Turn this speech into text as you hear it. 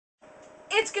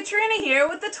it's Katrina here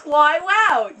with the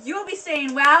Twi-Wow. You'll be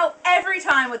saying wow every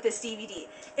time with this DVD.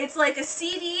 It's like a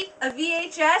CD, a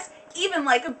VHS, even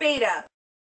like a beta.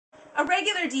 A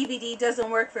regular DVD doesn't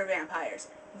work for vampires.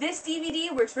 This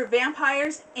DVD works for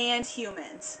vampires and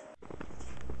humans.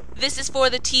 This is for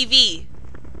the TV,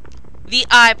 the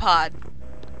iPod,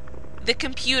 the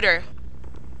computer,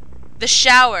 the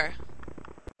shower.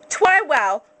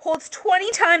 Twi-Wow holds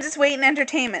 20 times its weight in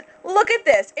entertainment. Look at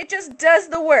this. It just does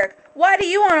the work. Why do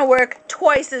you want to work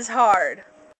twice as hard?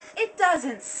 It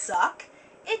doesn't suck.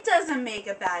 It doesn't make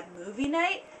a bad movie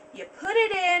night. You put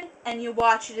it in and you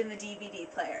watch it in the DVD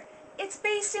player. It's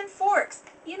based in Forks.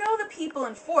 You know the people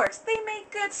in Forks, they make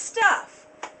good stuff.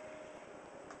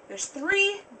 There's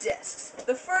 3 discs.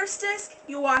 The first disc,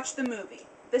 you watch the movie.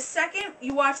 The second,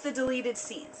 you watch the deleted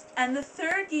scenes. And the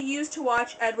third, you use to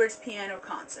watch Edward's piano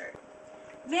concert.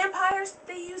 Vampires,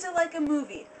 they use it like a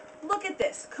movie. Look at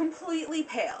this, completely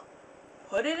pale.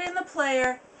 Put it in the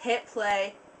player, hit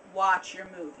play, watch your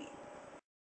movie.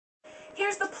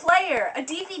 Here's the player, a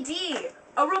DVD,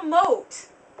 a remote,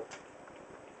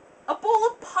 a bowl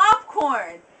of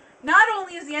popcorn. Not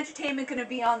only is the entertainment going to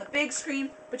be on the big screen,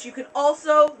 but you can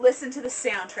also listen to the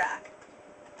soundtrack.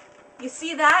 You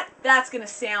see that? That's going to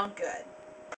sound good.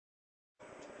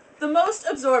 The most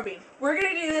absorbing. We're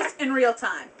going to do this in real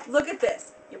time. Look at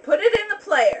this. You put it in the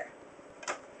player.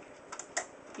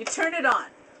 You turn it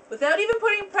on. Without even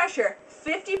putting pressure,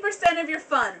 50% of your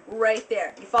fun right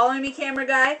there. You following me, camera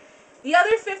guy? The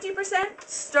other 50%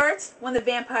 starts when the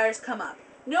vampires come up.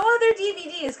 No other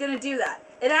DVD is going to do that.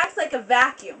 It acts like a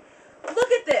vacuum.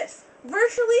 Look at this.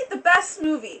 Virtually the best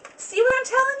movie. See what I'm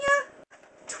telling you?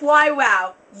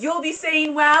 Twi-Wow. You'll be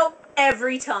saying wow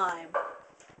every time.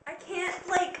 I can't,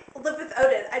 live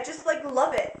without it. I just,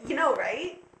 love it. You know,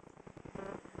 right?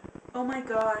 Oh my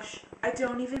gosh. I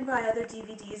don't even buy other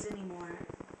DVDs anymore.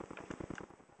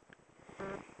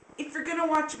 If you're gonna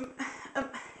watch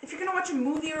a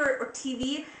movie or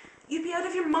TV, you'd be out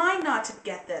of your mind not to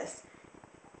get this.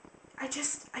 I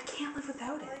can't live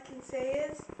without it. All I can say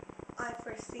is, I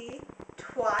foresee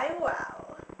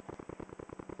Twi-Wow.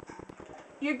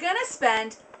 You're gonna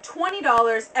spend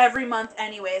 $20 every month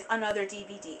anyways on other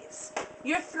DVDs.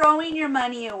 You're throwing your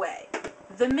money away.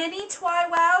 The mini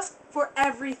Twi-Wows for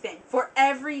everything, for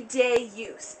everyday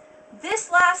use.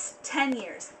 This lasts 10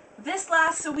 years. This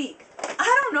lasts a week.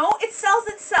 I don't know, it sells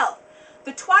itself.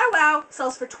 The Twi-Wow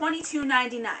sells for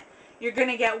 $22.99. You're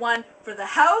gonna get one for the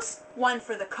house, one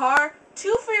for the car,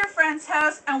 2 for your friend's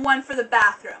house, and 1 for the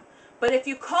bathroom. But if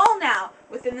you call now,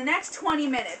 within the next 20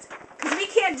 minutes, because we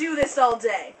can't do this all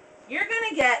day, you're going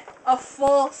to get a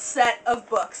full set of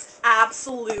books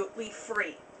absolutely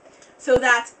free. So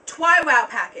that's Twi-Wow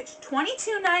package.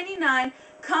 $22.99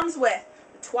 comes with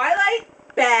the Twilight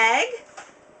bag,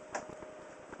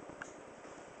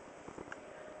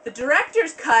 the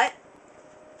director's cut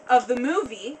of the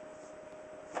movie.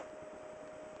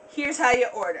 Here's how you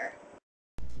order.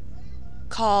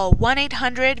 Call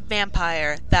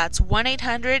 1-800-VAMPIRE. That's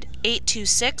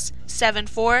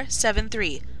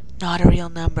 1-800-826-7473. Not a real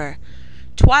number.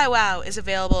 Twi-Wow is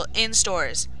available in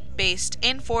stores. Based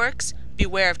in Forks,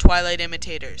 beware of Twilight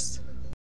imitators.